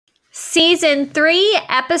Season 3,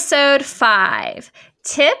 Episode 5,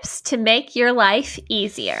 Tips to Make Your Life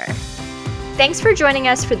Easier. Thanks for joining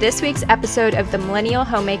us for this week's episode of the Millennial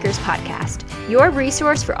Homemakers Podcast, your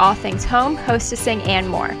resource for all things home, hostessing, and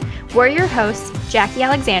more. We're your hosts, Jackie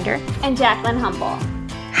Alexander and Jacqueline Humble.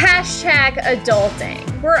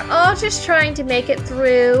 #adulting. We're all just trying to make it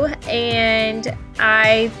through, and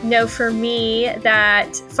I know for me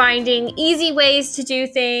that finding easy ways to do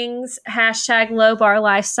things, #low bar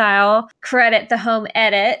lifestyle, credit the home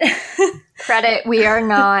edit. Credit, we are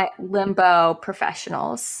not limbo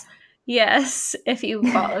professionals. Yes, if you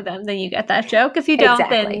follow them, then you get that joke. If you don't,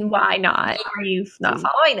 then why not? Are you not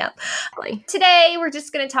following them? Today, we're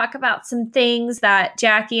just going to talk about some things that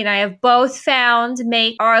Jackie and I have both found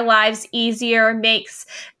make our lives easier, makes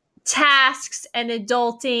tasks and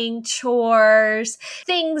adulting, chores,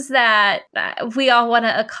 things that we all want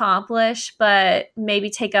to accomplish, but maybe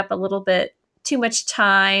take up a little bit too much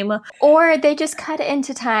time. Or they just cut it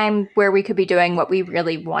into time where we could be doing what we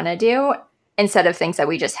really want to do, instead of things that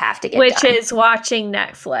we just have to get done. Which is watching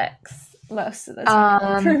Netflix most of the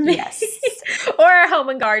time for me. Yes. Or Home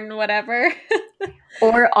and Garden, whatever.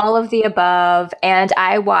 Or all of the above. And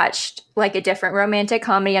I watched like a different romantic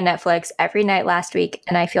comedy on Netflix every night last week,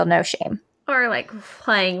 and I feel no shame. Or like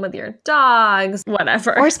playing with your dogs,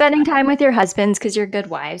 whatever. Or spending time with your husbands because you're good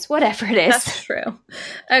wives, whatever it is. That's true.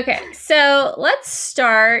 Okay, so let's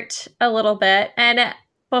start a little bit. And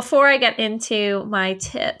before I get into my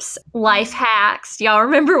tips, life hacks. Y'all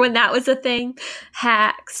remember when that was a thing?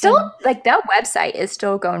 Hacks. Still, like, that website is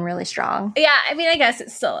still going really strong. Yeah, I mean, I guess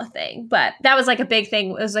it's still a thing, but that was like a big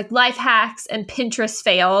thing. It was like life hacks and Pinterest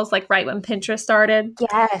fails, like right when Pinterest started.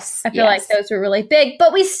 Yes. I feel like those were really big,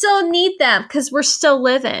 but we still need them because we're still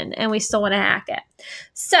living and we still want to hack it.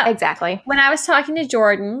 So exactly. When I was talking to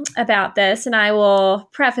Jordan about this, and I will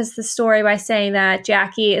preface the story by saying that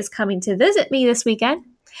Jackie is coming to visit me this weekend.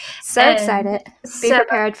 So excited. Be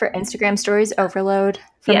prepared for Instagram stories overload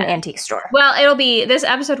from an antique store. Well, this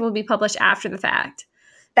episode will be published after the fact.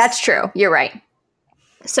 That's true. You're right.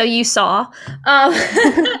 So you saw.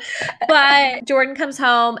 But Jordan comes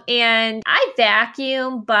home and I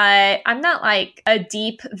vacuum, but I'm not like a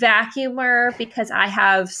deep vacuumer because I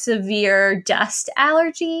have severe dust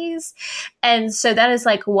allergies. And so that is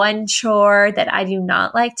like one chore that I do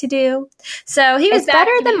not like to do. So he was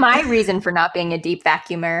better than my reason for not being a deep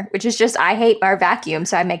vacuumer, which is just I hate our vacuum,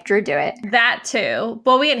 so I make Drew do it. That too.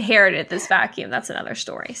 Well, we inherited this vacuum. That's another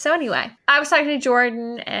story. So anyway, I was talking to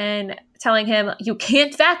Jordan and telling him, you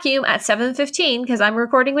can't vacuum at 7:15 because I'm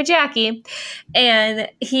recording with Jackie. And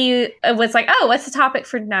he was like, oh, what's the topic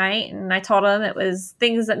for tonight? And I told him it was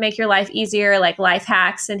things that make your life easier, like life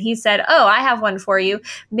hacks. And he said, oh, I have one for you.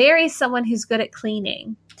 Marry someone who's good at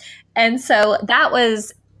cleaning. And so that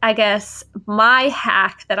was, I guess, my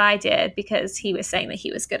hack that I did because he was saying that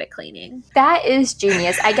he was good at cleaning. That is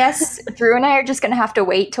genius. I guess Drew and I are just going to have to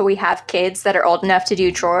wait till we have kids that are old enough to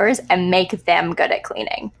do chores and make them good at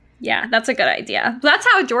cleaning. Yeah, that's a good idea. That's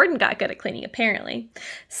how Jordan got good at cleaning, apparently.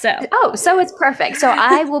 So it's perfect. So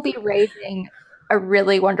I will be raising a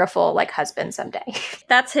really wonderful husband someday.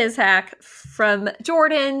 That's his hack from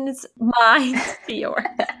Jordan's mind to yours.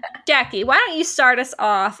 Jackie, why don't you start us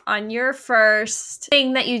off on your first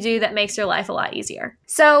thing that you do that makes your life a lot easier?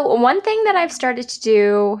 So one thing that I've started to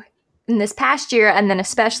do in this past year, and then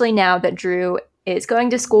especially now that Drew is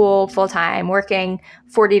going to school full-time, working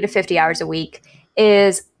 40 to 50 hours a week,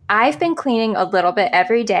 is I've been cleaning a little bit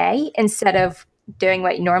every day instead of doing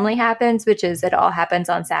what normally happens, which is it all happens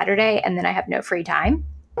on Saturday and then I have no free time.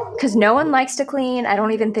 Because no one likes to clean. I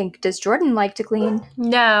don't even think, does Jordan like to clean?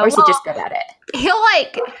 No. Or is he just good at it?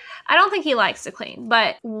 I don't think he likes to clean,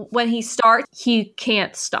 but when he starts, he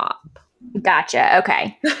can't stop. Gotcha.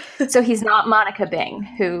 Okay. So he's not Monica Bing,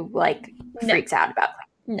 who freaks out about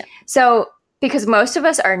cleaning. No. So because most of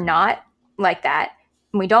us are not like that,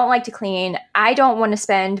 we don't like to clean. I don't want to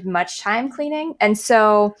spend much time cleaning. And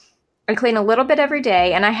so I clean a little bit every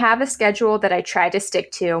day. And I have a schedule that I try to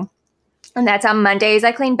stick to. And that's on Mondays,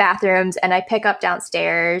 I clean bathrooms and I pick up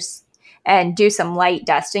downstairs and do some light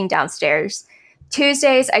dusting downstairs.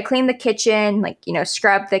 Tuesdays, I clean the kitchen,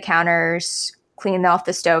 scrub the counters, clean off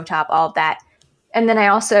the stovetop, all of that. And then I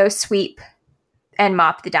also sweep and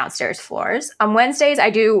mop the downstairs floors. On Wednesdays,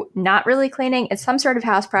 I do not really cleaning. It's some sort of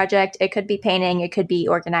house project. It could be painting. It could be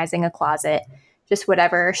organizing a closet, just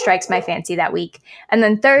whatever strikes my fancy that week. And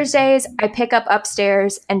then Thursdays, I pick up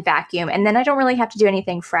upstairs and vacuum. And then I don't really have to do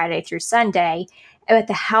anything Friday through Sunday. But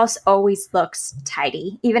the house always looks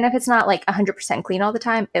tidy. Even if it's not 100% clean all the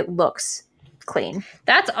time, it looks clean.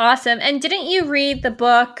 That's awesome. And didn't you read the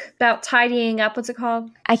book about tidying up? What's it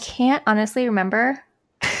called? I can't honestly remember.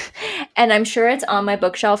 And I'm sure it's on my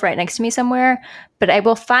bookshelf right next to me somewhere, but I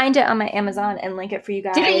will find it on my Amazon and link it for you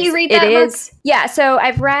guys. Didn't you read that book? Yeah, so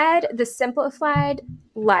I've read The Simplified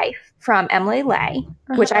Life from Emily Lay,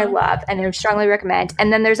 which I love and I would strongly recommend.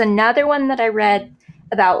 And then there's another one that I read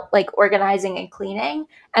about like organizing and cleaning,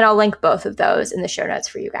 and I'll link both of those in the show notes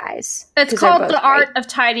for you guys. It's called The Art of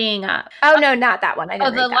Tidying Up. Oh, no, not that one. I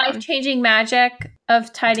didn't read The Life-Changing Magic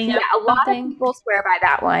of Tidying Up. Yeah, a lot of people swear by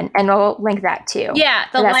that one, and I'll link that too. Yeah,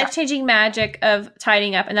 The Life-Changing Magic of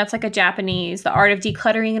Tidying Up, and that's like a Japanese, The Art of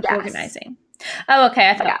Decluttering and Organizing. Oh, okay.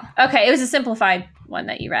 I thought, okay, it was a simplified one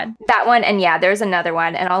that you read. That one, and yeah, there's another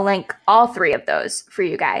one, and I'll link all three of those for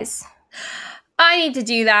you guys. I need to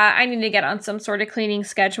do that. I need to get on some sort of cleaning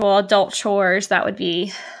schedule, adult chores. That would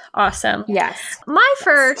be awesome. Yes. My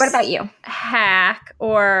first What about you? hack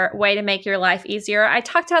or way to make your life easier. I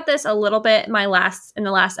talked about this a little bit in the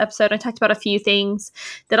last episode. I talked about a few things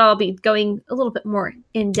that I'll be going a little bit more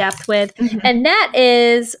in depth with. And that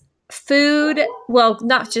is food. Well,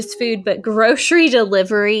 not just food, but grocery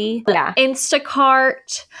delivery. Yeah.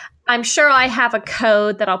 Instacart. I'm sure I have a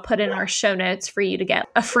code that I'll put in our show notes for you to get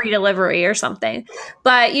a free delivery or something.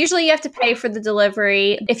 But usually you have to pay for the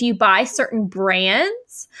delivery if you buy certain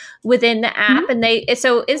brands within the app. And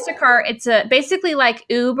so Instacart, it's basically like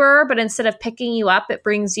Uber, but instead of picking you up, it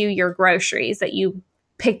brings you your groceries that you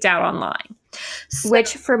picked out online.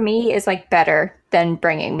 Which for me is like better than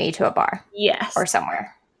bringing me to a bar. Yes. Or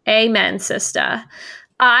somewhere. Amen, sister.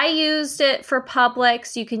 I used it for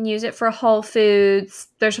Publix. You can use it for Whole Foods.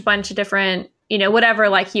 There's a bunch of different, whatever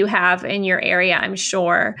like you have in your area, I'm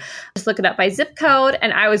sure. Just look it up by zip code.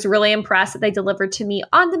 And I was really impressed that they delivered to me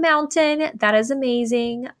on the mountain. That is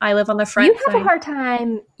amazing. I live on the front. You have a hard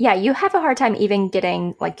time. Yeah, you have a hard time even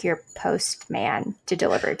getting like your postman to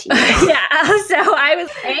deliver to you. Yeah. So I was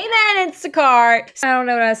saying that Instacart. I don't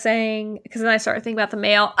know what I was saying because then I started thinking about the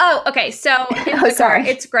mail. Oh, okay. So Instacart,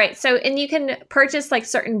 it's great. So, and you can purchase like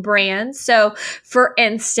certain brands. So for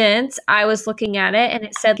instance, I was looking at it and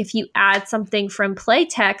it said if you add something from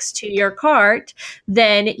Playtex to your cart,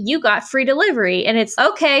 then you got free delivery. And it's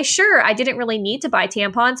okay, sure. I didn't really need to buy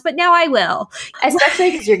tampons, but now I will.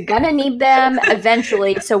 Especially because you're going to need them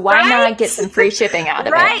eventually. So why not get some free shipping out of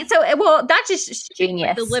it? Right. So, well, that's just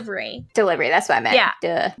genius. Delivery. That's what I meant. Yeah.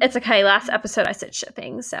 Duh. It's okay. Last episode I said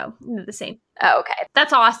shipping. So the same. Oh, okay.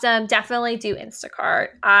 That's awesome. Definitely do Instacart.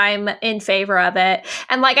 I'm in favor of it.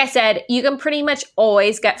 And like I said, you can pretty much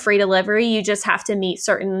always get free delivery. You just have to meet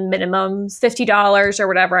certain minimums, $50 or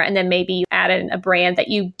whatever. And then maybe you add in a brand that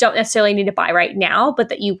you don't necessarily need to buy right now, but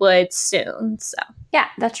that you would soon. So yeah,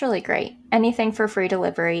 that's really great. Anything for free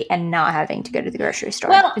delivery and not having to go to the grocery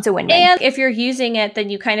store. Well, it's a win-win. And if you're using it,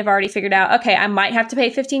 then you kind of already figured out, okay, I might have to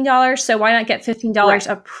pay $15. So why not get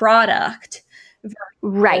 $15 a product?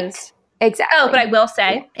 Right. Exactly. Oh, but I will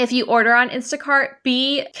say, if you order on Instacart,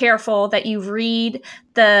 be careful that you read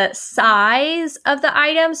the size of the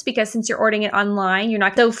items because since you're ordering it online, you're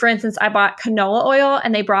not. So for instance, I bought canola oil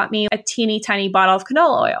and they brought me a teeny tiny bottle of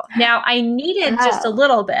canola oil. Now I needed just a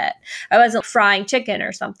little bit. I wasn't frying chicken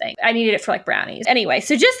or something. I needed it for like brownies. Anyway,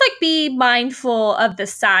 so just like be mindful of the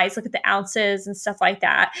size, look at the ounces and stuff like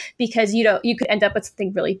that because you could end up with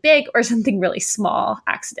something really big or something really small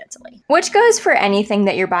accidentally. Which goes for anything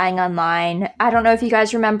that you're buying online. I don't know if you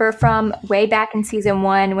guys remember from way back in season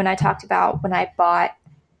 1 when I talked about when I bought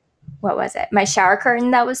what was it? My shower curtain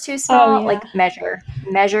that was too small. Oh, yeah. Like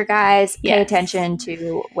measure, guys. Yes. Pay attention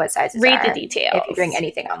to what sizes. Read the details if you're doing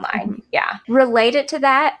anything online. Yeah. Related to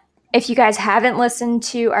that, if you guys haven't listened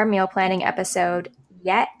to our meal planning episode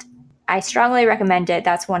yet, I strongly recommend it.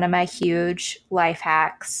 That's one of my huge life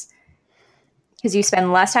hacks because you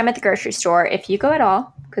spend less time at the grocery store if you go at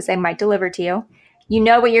all because they might deliver to you. You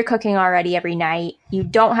know what you're cooking already every night. You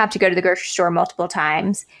don't have to go to the grocery store multiple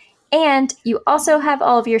times. And you also have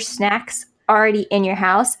all of your snacks already in your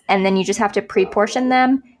house, and then you just have to pre-portion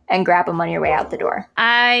them and grab them on your way out the door.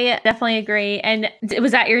 I definitely agree. And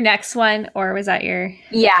was that your next one, or was that your...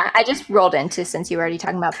 Yeah, I just rolled into since you were already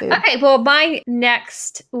talking about food. Okay, well, my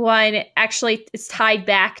next one actually is tied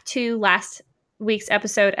back to last week's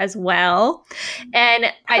episode as well. And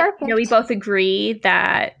we both agree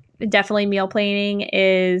that definitely meal planning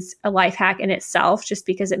is a life hack in itself just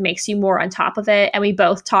because it makes you more on top of it. And we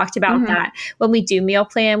both talked about that. When we do meal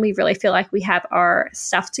plan, we really feel like we have our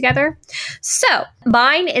stuff together. So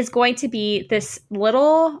mine is going to be this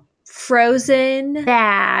little frozen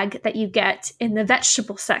bag that you get in the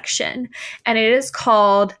vegetable section. And it is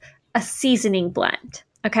called a seasoning blend.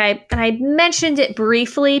 Okay. And I mentioned it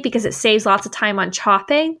briefly because it saves lots of time on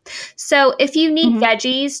chopping. So if you need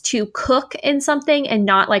veggies to cook in something and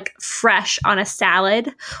not like fresh on a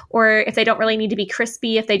salad, or if they don't really need to be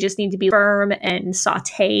crispy, if they just need to be firm and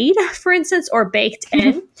sauteed, for instance, or baked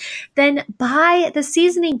in, then buy the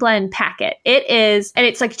seasoning blend packet. It is, and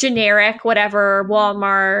it's like generic, whatever,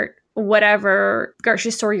 Walmart, whatever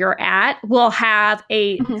grocery store you're at will have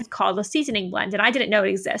it's called a seasoning blend, and I didn't know it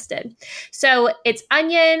existed. So it's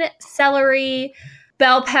onion, celery,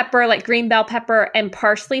 bell pepper, like green bell pepper, and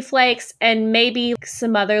parsley flakes, and maybe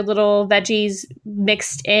some other little veggies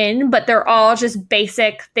mixed in, but they're all just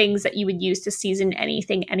basic things that you would use to season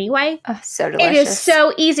anything anyway. Oh, so delicious. It is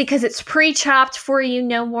so easy because it's pre-chopped for you.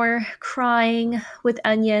 No more crying with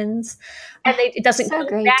onions. And it doesn't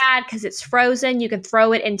go bad because it's frozen. You can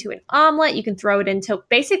throw it into an omelet. You can throw it into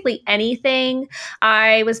basically anything.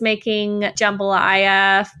 I was making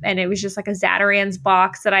jambalaya, and it was just like a Zatarain's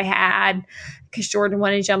box that I had because Jordan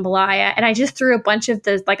wanted jambalaya. And I just threw a bunch of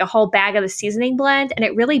like a whole bag of the seasoning blend, and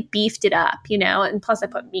it really beefed it up, and plus I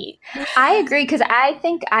put meat. I agree, because I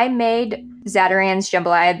think I made Zatarain's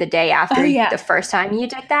jambalaya the day after the first time you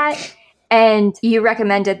did that. And you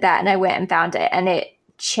recommended that, and I went and found it, and it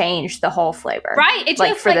changed the whole flavor. Right. It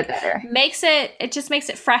just for the better. It just makes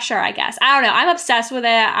it fresher, I guess. I don't know. I'm obsessed with it.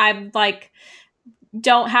 I'm like,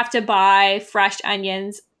 don't have to buy fresh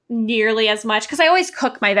onions nearly as much because I always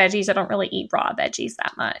cook my veggies. I don't really eat raw veggies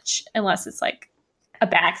that much unless it's like a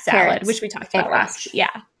bag salad, Carrots, which we talked about last.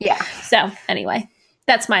 Yeah. Yeah. So anyway,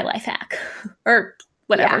 that's my life hack or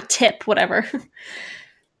whatever, tip, whatever.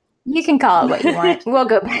 You can call it what you want. We'll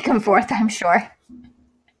go back and forth, I'm sure.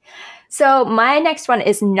 So my next one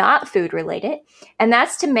is not food related, and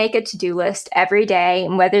that's to make a to-do list every day,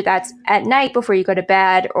 and whether that's at night before you go to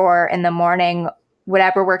bed or in the morning,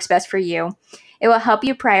 whatever works best for you. It will help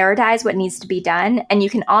you prioritize what needs to be done, and you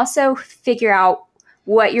can also figure out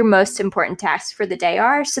what your most important tasks for the day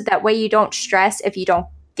are, so that way you don't stress if you don't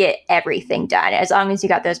get everything done, as long as you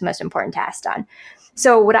got those most important tasks done.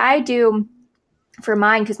 So what I do for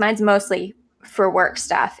mine, because mine's mostly for work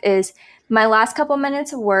stuff, is my last couple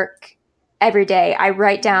minutes of work every day, I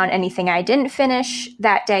write down anything I didn't finish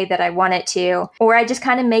that day that I wanted to, or I just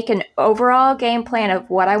kind of make an overall game plan of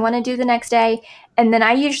what I want to do the next day. And then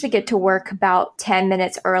I usually get to work about 10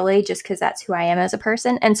 minutes early just because that's who I am as a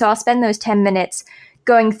person. And so I'll spend those 10 minutes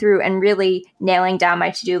going through and really nailing down my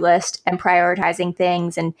to-do list and prioritizing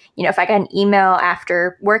things. And, if I get an email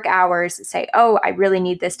after work hours that say, oh, I really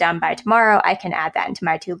need this done by tomorrow, I can add that into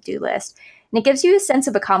my to-do list. And it gives you a sense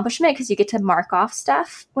of accomplishment because you get to mark off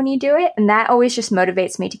stuff when you do it. And that always just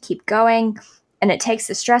motivates me to keep going. And it takes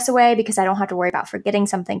the stress away because I don't have to worry about forgetting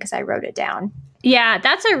something because I wrote it down. Yeah,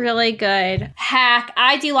 that's a really good hack.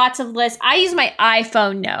 I do lots of lists. I use my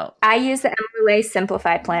iPhone note. I use the Emily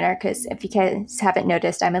Simplified Planner because if you guys haven't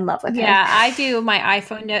noticed, I'm in love with it. Yeah, I do my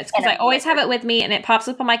iPhone notes because I always have it with me and it pops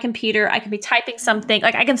up on my computer. I can be typing something.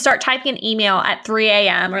 Like I can start typing an email at 3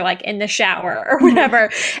 a.m. or like in the shower or whatever.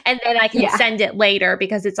 And then I can send it later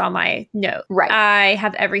because it's on my note. Right. I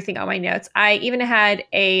have everything on my notes. I even had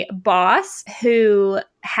a boss who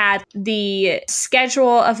had the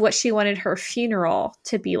schedule of what she wanted her funeral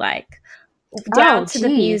to be like down to the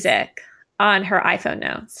music on her iPhone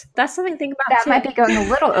notes. That's something to think about. That might be going a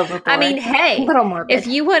little overboard. I mean, hey, a little morbid. If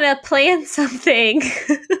you want to plan something,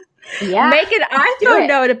 make an iPhone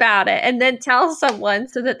note about it and then tell someone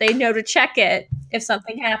so that they know to check it if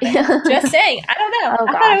something happens. Just saying. I don't know.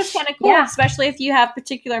 I thought it was kind of cool, especially if you have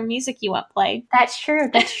particular music you want played. That's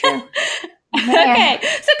true. Okay,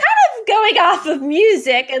 so kind of going off of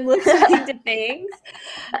music and listening to things,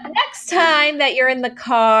 next time that you're in the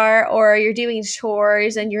car or you're doing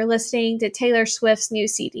chores and you're listening to Taylor Swift's new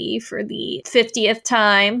CD for the 50th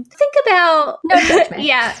time, think about... No judgment.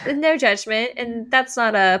 Yeah, no judgment. And that's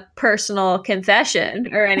not a personal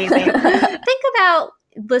confession or anything. Think about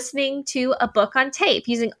listening to a book on tape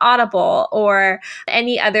using Audible or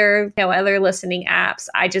any other, other listening apps.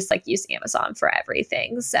 I just use Amazon for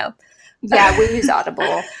everything. So... Yeah, we use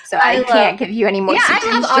Audible, so I can't give you any more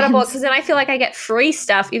suggestions. I love Audible because then I feel like I get free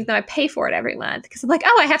stuff even though I pay for it every month because I'm like,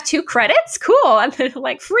 oh, I have 2 credits? Cool. And then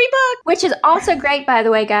free book. Which is also great, by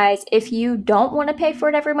the way, guys. If you don't want to pay for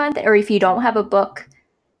it every month or if you don't have a book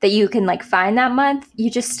that you can find that month,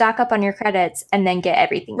 you just stock up on your credits and then get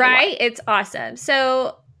everything. Right? It's awesome.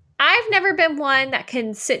 So I've never been one that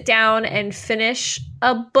can sit down and finish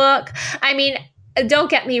a book. I mean, don't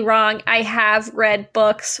get me wrong. I have read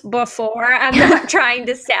books before. I'm not trying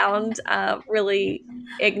to sound really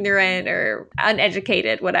ignorant or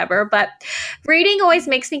uneducated, whatever. But reading always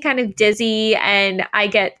makes me kind of dizzy and I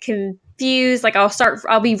get confused confused. Like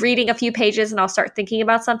I'll be reading a few pages and I'll start thinking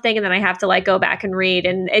about something, and then I have to like go back and read,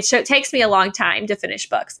 and it takes me a long time to finish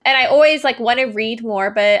books. And I always like want to read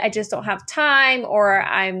more, but I just don't have time, or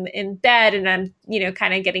I'm in bed and I'm,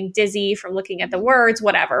 kind of getting dizzy from looking at the words,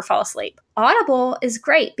 whatever, fall asleep. Audible is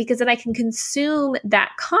great because then I can consume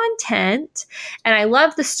that content, and I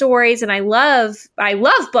love the stories, and I love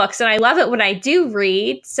books, and I love it when I do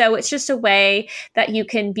read. So it's just a way that you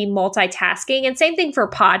can be multitasking. And same thing for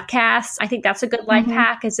podcasts. I think that's a good life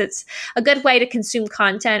hack, is it's a good way to consume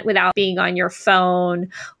content without being on your phone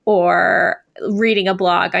or reading a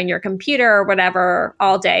blog on your computer or whatever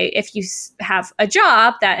all day, if you have a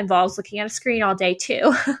job that involves looking at a screen all day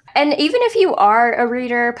too. And even if you are a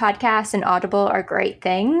reader, podcasts and Audible are great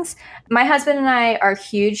things. My husband and I are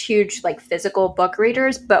huge like physical book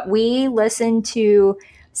readers, but we listen to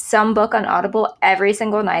some book on Audible every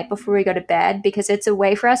single night before we go to bed, because it's a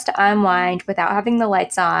way for us to unwind without having the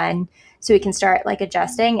lights on, so we can start like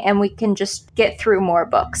adjusting, and we can just get through more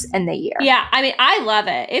books in the year. Yeah, I mean, I love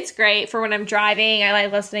it. It's great for when I'm driving. I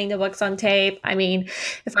like listening to books on tape. I mean,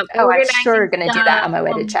 if I'm I'm sure going to do that on my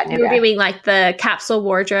way to Chattanooga. We were doing like the capsule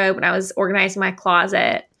wardrobe when I was organizing my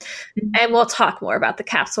closet. And we'll talk more about the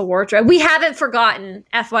capsule wardrobe. We haven't forgotten,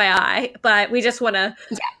 FYI, but we just want to.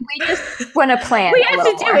 Yeah, we just want to plan. We have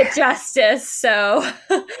to do it justice. So,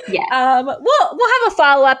 yeah, we'll have a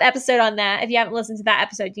follow-up episode on that. If you haven't listened to that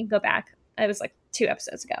episode, you can go back. It was like 2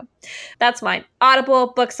 episodes ago. That's mine.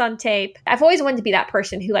 Audible, books on tape. I've always wanted to be that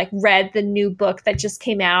person who like read the new book that just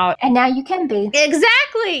came out. And now you can be.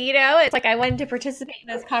 Exactly. It's like I wanted to participate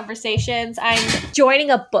in those conversations. I'm joining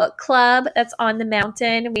a book club that's on the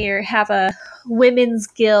mountain. We have a women's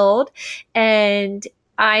guild, and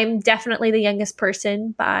I'm definitely the youngest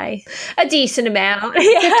person by a decent amount. 50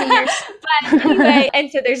 years. But anyway, and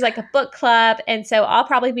so there's like a book club. And so I'll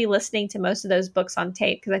probably be listening to most of those books on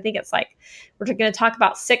tape, because I think it's like, we're going to talk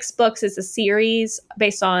about 6 books as a series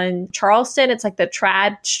based on Charleston. It's like the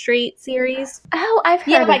Trad Street series. Oh, I've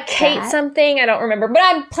heard of like Kate something. I don't remember, but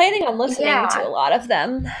I'm planning on listening to a lot of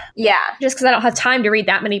them. Yeah. Just because I don't have time to read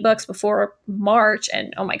that many books before March.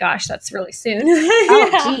 And oh my gosh, that's really soon.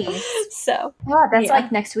 Oh, geez. So. Oh, that's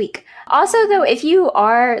like next week. Also, though, if you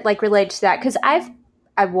are like related to that, because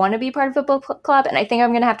I want to be part of a book club, and I think I'm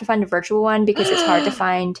going to have to find a virtual one, because it's hard to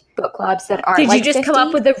find book clubs that aren't. Did you just come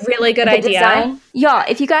up with a really good idea? Yeah,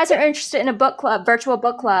 if you guys are interested in a book club, virtual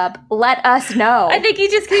book club, let us know. I think you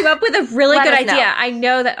just came up with a really good idea. I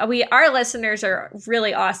know that our listeners are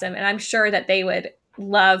really awesome, and I'm sure that they would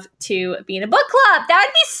love to be in a book club. That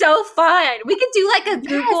would be so fun. We could do like a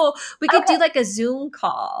Google. We could do like a Zoom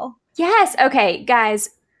call. Yes. Okay,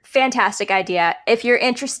 guys. Fantastic idea. If you're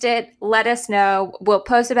interested, let us know. We'll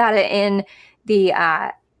post about it in the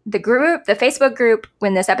group, the Facebook group,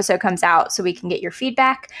 when this episode comes out, so we can get your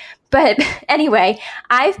feedback. But anyway,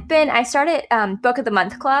 I started Book of the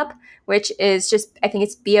Month Club, which is just, I think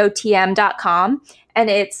it's BOTM.com, and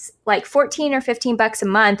it's like $14 or $15 a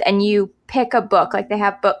month, and you pick a book. Like, they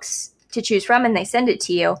have books to choose from, and they send it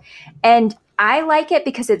to you. And I like it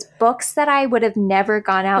because it's books that I would have never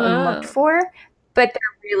gone out and looked for, but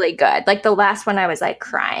they're really good. Like, the last one, I was like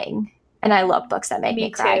crying, and I love books that make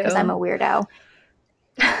me cry because I'm a weirdo.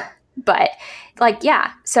 But like,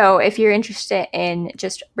 yeah. So if you're interested in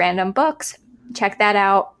just random books, check that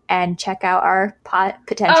out, and check out our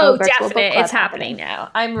potential virtual book club. It's happening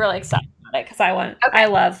now. I'm really excited about it, because I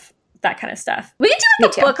love that kind of stuff. We can do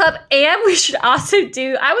like a book club, and we should also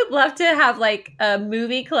I would love to have like a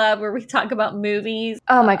movie club where we talk about movies.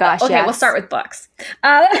 Oh my gosh. Okay, We'll start with books.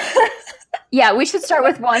 Yeah, we should start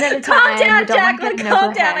with one at a time. Calm down, Jacqueline.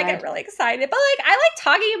 Calm down. I get really excited. But like, I like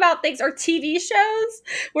talking about things, or TV shows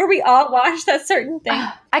where we all watch that certain thing.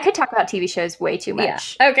 I could talk about TV shows way too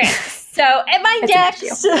much. Yeah. Okay. So, and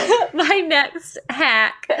my next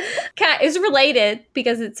hack is related,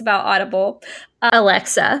 because it's about Audible.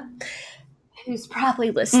 Alexa, who's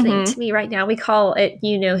probably listening to me right now. We call it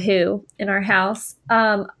you know who in our house.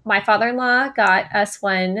 My father-in-law got us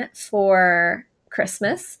one for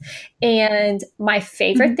Christmas, and my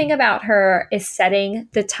favorite thing about her is setting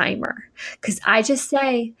the timer, because I just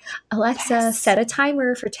say, Alexa, set a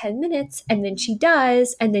timer for 10 minutes, and then she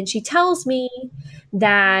does, and then she tells me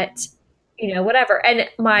that, whatever. And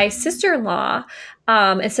my sister-in-law,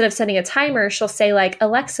 instead of setting a timer, she'll say like,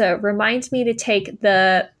 Alexa, remind me to take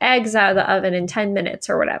the eggs out of the oven in 10 minutes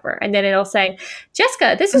or whatever. And then it'll say,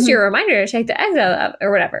 Jessica, this is your reminder to take the eggs out of the oven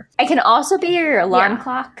or whatever. It can also be your alarm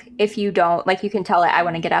clock. If you don't, like, you can tell it, I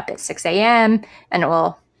want to get up at 6 a.m. and it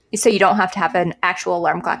will, so you don't have to have an actual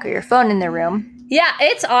alarm clock or your phone in the room. Yeah,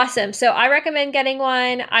 it's awesome. So I recommend getting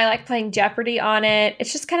one. I like playing Jeopardy on it.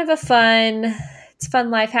 It's just kind of a fun It's a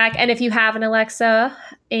fun life hack. And if you have an Alexa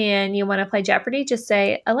and you want to play Jeopardy, just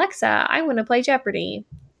say, Alexa, I want to play Jeopardy.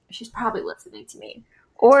 She's probably listening to me.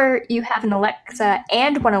 Or you have an Alexa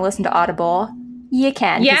and want to listen to Audible, you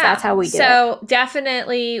can, because that's how we do it. So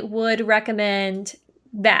definitely would recommend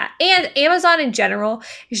that. And Amazon in general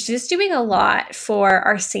is just doing a lot for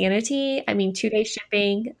our sanity. I mean, 2-day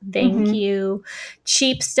shipping, thank you.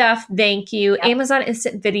 Cheap stuff, thank you. Yep. Amazon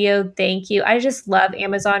Instant Video, thank you. I just love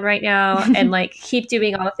Amazon right now and like keep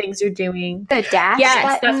doing all the things you're doing. The dash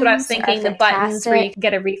buttons, that's what I was thinking. The buttons where you can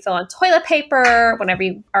get a refill on toilet paper whenever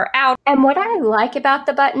you are out. And what I like about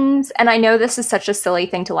the buttons, and I know this is such a silly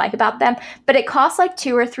thing to like about them, but it costs like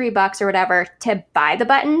 $2 or $3 or whatever to buy the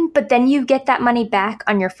button, but then you get that money back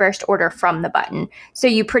on your first order from the button. So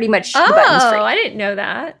you pretty much, the button's free. I didn't know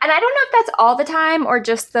that. And I don't know if that's all the time or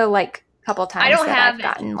just the like couple times I don't have I've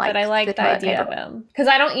gotten, but I like the idea of them. Because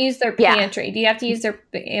I don't use their pantry. Do you have to use their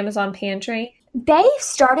Amazon pantry? They've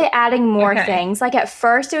started adding more things. Like at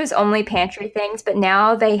first it was only pantry things, but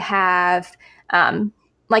now they have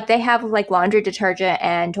laundry detergent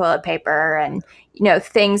and toilet paper and, you know,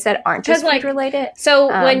 things that aren't just food related. So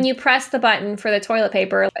when you press the button for the toilet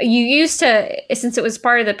paper, you used to, since it was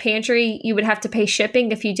part of the pantry, you would have to pay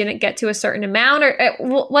shipping if you didn't get to a certain amount, or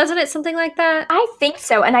wasn't it something like that? I think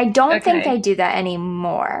so. And I don't think they do that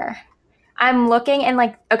anymore. I'm looking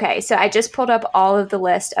and so I just pulled up all of the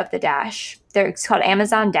list of the Dash. It's called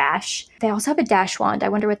Amazon Dash. They also have a Dash wand. I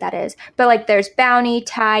wonder what that is. But there's Bounty,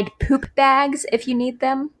 Tide, poop bags if you need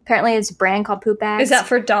them. Apparently it's a brand called Poop Bags. Is that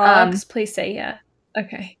for dogs? Please say yeah.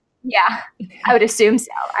 Okay. Yeah, I would assume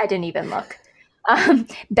so. I didn't even look.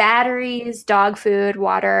 Batteries, dog food,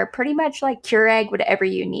 water, pretty much like Keurig, whatever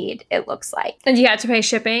you need, it looks like. And you had to pay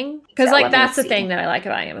shipping? Because that's the thing that I like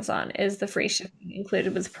about Amazon is the free shipping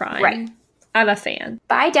included with Prime. Right. I'm a fan.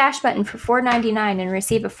 Buy Dash button for $4.99 and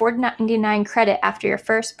receive a $4.99 credit after your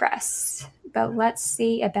first press. But let's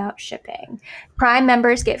see about shipping. Prime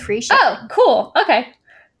members get free shipping. Oh, cool. Okay.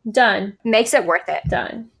 Done. Makes it worth it.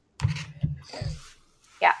 Done.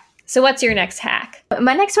 Yeah. So what's your next hack?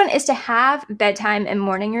 My next one is to have bedtime and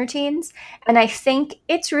morning routines. And I think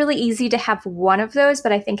it's really easy to have one of those,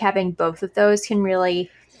 but I think having both of those can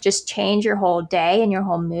really just change your whole day and your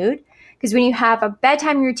whole mood. Because when you have a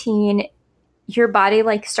bedtime routine, your body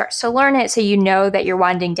starts to learn it, so you know that you're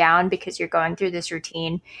winding down because you're going through this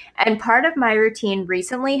routine. And part of my routine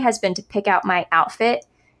recently has been to pick out my outfit,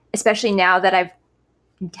 especially now that I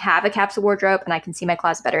have a capsule wardrobe and I can see my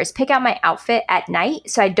closet better, is pick out my outfit at night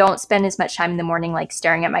so I don't spend as much time in the morning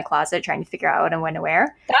staring at my closet trying to figure out what I'm going to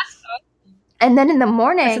wear. That's awesome. And then in the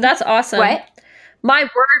morning... So that's awesome. What? My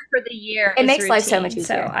word for the year is makes routine, life so much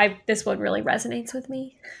easier. So this one really resonates with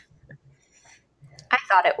me. I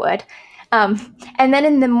thought it would. And then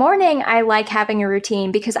in the morning, I like having a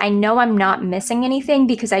routine because I know I'm not missing anything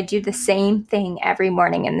because I do the same thing every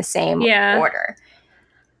morning in the same order.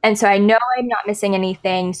 And so I know I'm not missing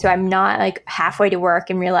anything. So I'm not halfway to work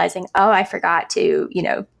and realizing, I forgot to,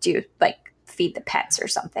 do feed the pets or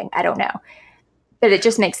something. I don't know. But it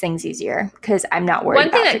just makes things easier because I'm not worried.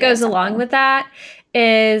 One thing that goes along with that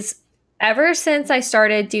is ever since I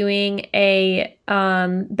started doing a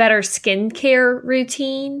better skincare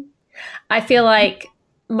routine, I feel like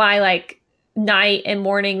my night and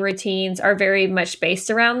morning routines are very much based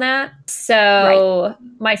around that. So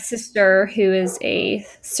my sister, who is a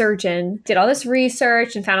surgeon, did all this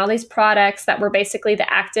research and found all these products that were basically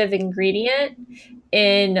the active ingredient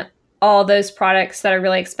in all those products that are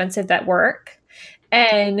really expensive that work.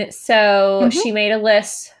 And so she made a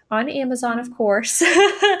list on Amazon, of course.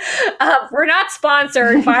 We're not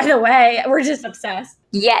sponsored, by the way. We're just obsessed.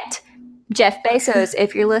 Yet. Jeff Bezos,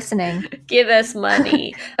 if you're listening. Give us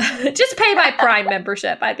money. Just pay my Prime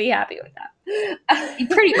membership. I'd be happy with that.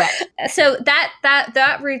 Pretty much. So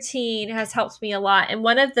that routine has helped me a lot. And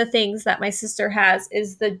one of the things that my sister has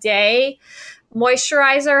is the day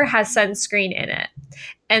moisturizer has sunscreen in it.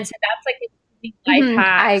 And so that's a life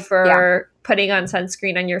hack for putting on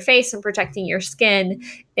sunscreen on your face and protecting your skin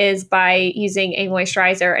is by using a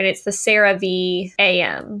moisturizer. And it's the CeraVe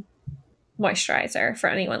AM moisturizer for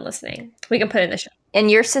anyone listening. We can put in the show. And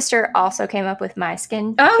your sister also came up with my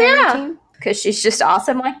skin routine because she's just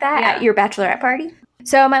awesome like that at your bachelorette party.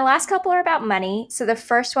 So my last couple are about money. So the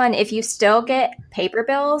first one, if you still get paper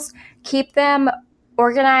bills, keep them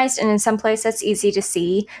organized and in some place that's easy to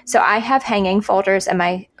see. So I have hanging folders in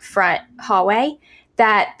my front hallway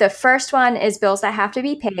that the first one is bills that have to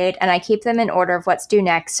be paid, and I keep them in order of what's due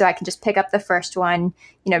next, so I can just pick up the first one,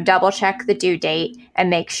 double check the due date and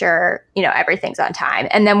make sure, everything's on time.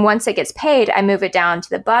 And then once it gets paid, I move it down to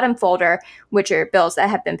the bottom folder, which are bills that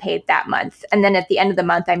have been paid that month. And then at the end of the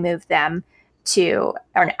month, I move them to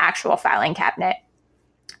an actual filing cabinet.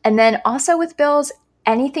 And then also with bills,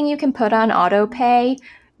 anything you can put on auto pay,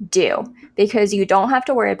 do, because you don't have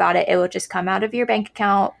to worry about it. It will just come out of your bank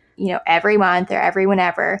account, every month or every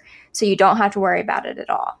whenever. So you don't have to worry about it at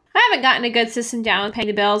all. I haven't gotten a good system down with paying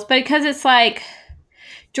the bills, but because it's like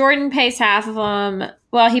Jordan pays half of them.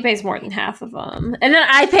 Well, he pays more than half of them. And then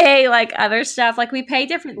I pay like other stuff. Like we pay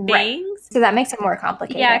different things. Right. So that makes it more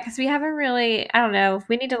complicated. Yeah, because we haven't really, I don't know.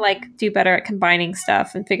 We need to like do better at combining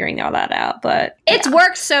stuff and figuring all that out. But it's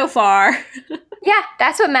worked so far. Yeah,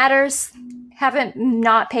 that's what matters. Haven't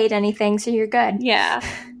not paid anything, so you're good. Yeah.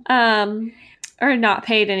 Or not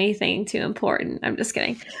paid anything too important. I'm just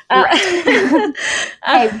kidding. Right.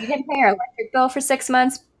 Hey, we didn't pay our electric bill for 6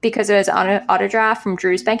 months because it was on an auto draft from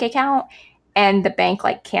Drew's bank account, and the bank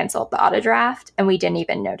like canceled the auto draft, and we didn't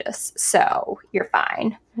even notice. So you're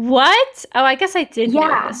fine. What? Oh, I guess I did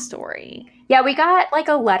know this story. Yeah, we got like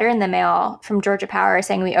a letter in the mail from Georgia Power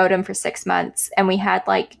saying we owed them for 6 months, and we had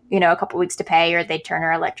like, a couple weeks to pay or they'd turn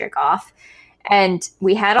our electric off. And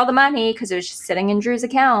we had all the money because it was just sitting in Drew's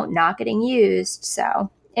account, not getting used.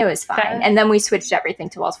 So it was fine. Okay. And then we switched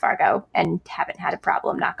everything to Wells Fargo and haven't had a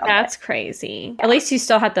problem, knock on wood. That's crazy. Yeah. At least you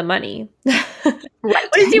still had the money. Right.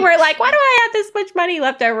 What if you were like, why do I have this much money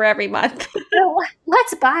left over every month?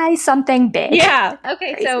 Let's buy something big. Yeah.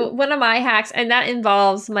 Okay. Crazy. So one of my hacks, and that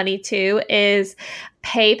involves money too, is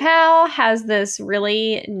PayPal has this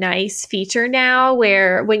really nice feature now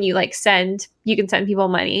where when you you can send people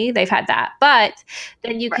money. They've had that, but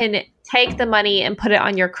then you can take the money and put it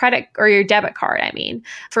on your credit or your debit card,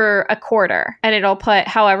 for a quarter, and it'll put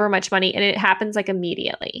however much money, and it happens like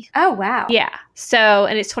immediately. Oh, wow. Yeah. So,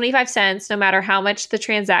 and it's 25 cents no matter how much the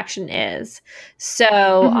transaction is. So,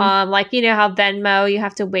 like, how Venmo, you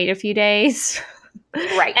have to wait a few days.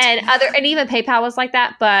 Right. And even PayPal was like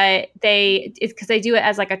that, but it's because they do it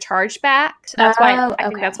as like a chargeback. So that's why I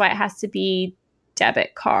think that's why it has to be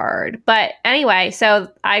debit card. But anyway,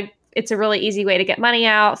 so it's a really easy way to get money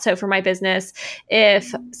out. So for my business,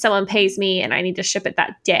 if someone pays me and I need to ship it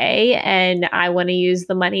that day and I want to use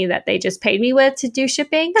the money that they just paid me with to do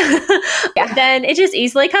shipping, then it just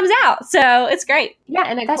easily comes out. So it's great. Yeah,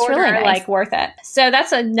 and that's really nice. Worth it. So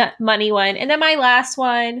that's a money one. And then my last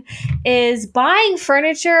one is buying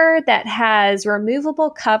furniture that has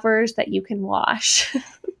removable covers that you can wash.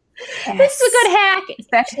 Yes. This is a good hack.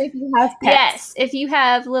 Especially if you have pets. Yes, if you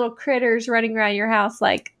have little critters running around your house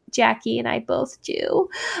like Jackie and I both do.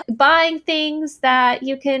 Buying things that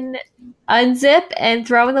you can unzip and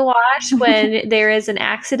throw in the wash when there is an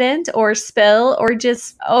accident or spill or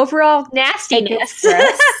just overall nastiness.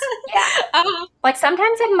 Like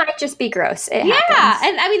sometimes it might just be gross. It happens.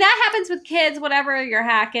 And that happens with kids, whatever your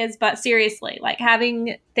hack is, but seriously, like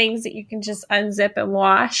having things that you can just unzip and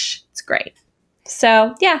wash, it's great.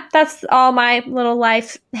 So yeah, that's all my little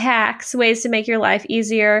life hacks, ways to make your life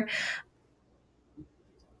easier.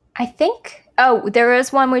 I think, there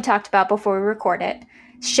is one we talked about before we record it.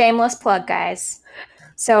 Shameless plug, guys.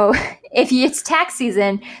 So it's tax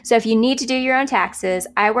season, so if you need to do your own taxes,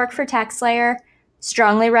 I work for TaxSlayer.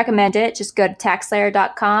 Strongly recommend it. Just go to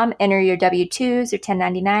taxslayer.com, enter your W-2s or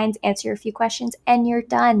 1099s, answer a few questions, and you're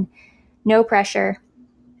done. No pressure.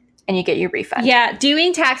 And you get your refund. Yeah,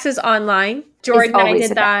 doing taxes online. Jordan and I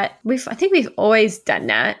did that. I think we've always done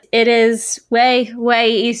that. It is way,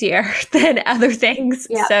 way easier than other things.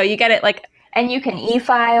 Yeah. So you get it and you can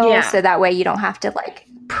e-file, so that way you don't have to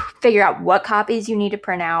figure out what copies you need to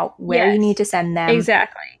print out, where you need to send them.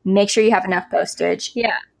 Exactly. Make sure you have enough postage.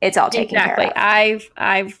 Yeah. It's all taken care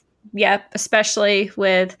of. Especially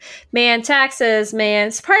with taxes,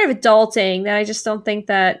 it's part of adulting that I just don't think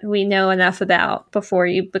that we know enough about before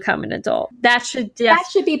you become an adult. That should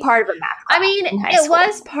be part of a math class. It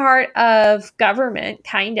was part of government,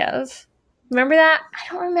 kind of. Remember that?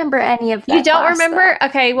 I don't remember any of that. You don't remember? Though.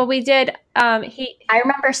 Okay, well we did. I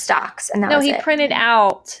remember stocks, and that was he printed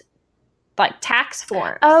out tax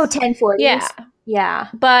forms. Oh, 1040s. Yeah. Yeah.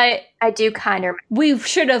 But I do kind of. We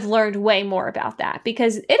should have learned way more about that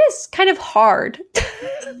because it is kind of hard.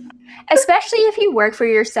 Especially if you work for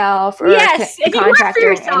yourself or if a contractor you work for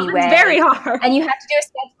yourself, anyway. It's very hard. And you have to do a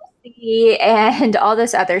Schedule C and all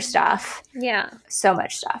this other stuff. Yeah. So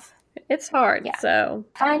much stuff. It's hard. Yeah. So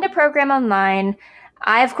find a program online.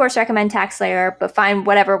 I, of course, recommend TaxSlayer, but find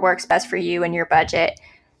whatever works best for you and your budget.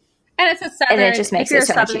 And it's a Southern. And it just makes it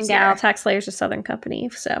so much easier. TaxSlayer's a Southern company,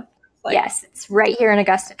 so. Yes, it's right here in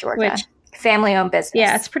Augusta, Georgia. Family-owned business.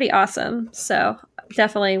 Yeah, it's pretty awesome. So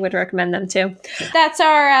definitely would recommend them too. That's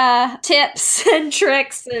our tips and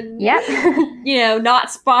tricks and,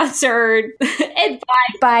 not sponsored advice.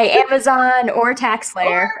 By Amazon or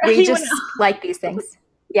TaxSlayer. We just like these things.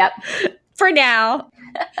 Yep. for now.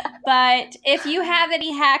 But if you have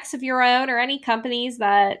any hacks of your own or any companies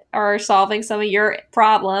that are solving some of your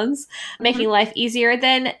problems, making life easier,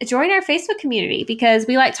 then join our Facebook community because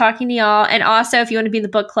we like talking to y'all. And also, if you want to be in the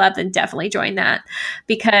book club, then definitely join that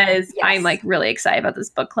because I'm like really excited about this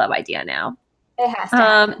book club idea now. It has to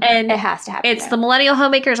happen. And it has to happen. It's the Millennial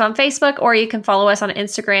Homemakers on Facebook, or you can follow us on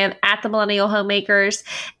Instagram at the Millennial Homemakers.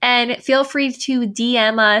 And feel free to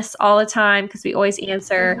DM us all the time because we always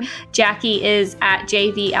answer. Jackie is at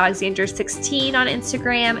JVAlexander16 on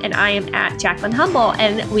Instagram, and I am at Jacqueline Humble.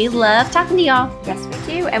 And we love talking to y'all. Yes,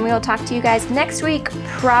 we do. And we will talk to you guys next week,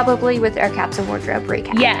 probably with our Capsule Wardrobe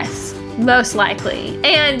recap. Yes, most likely.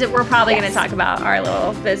 And we're probably going to talk about our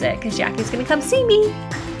little visit because Jackie's going to come see me.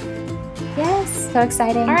 Yes, so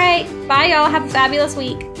exciting. All right. Bye, y'all. Have a fabulous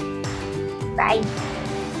week. Bye.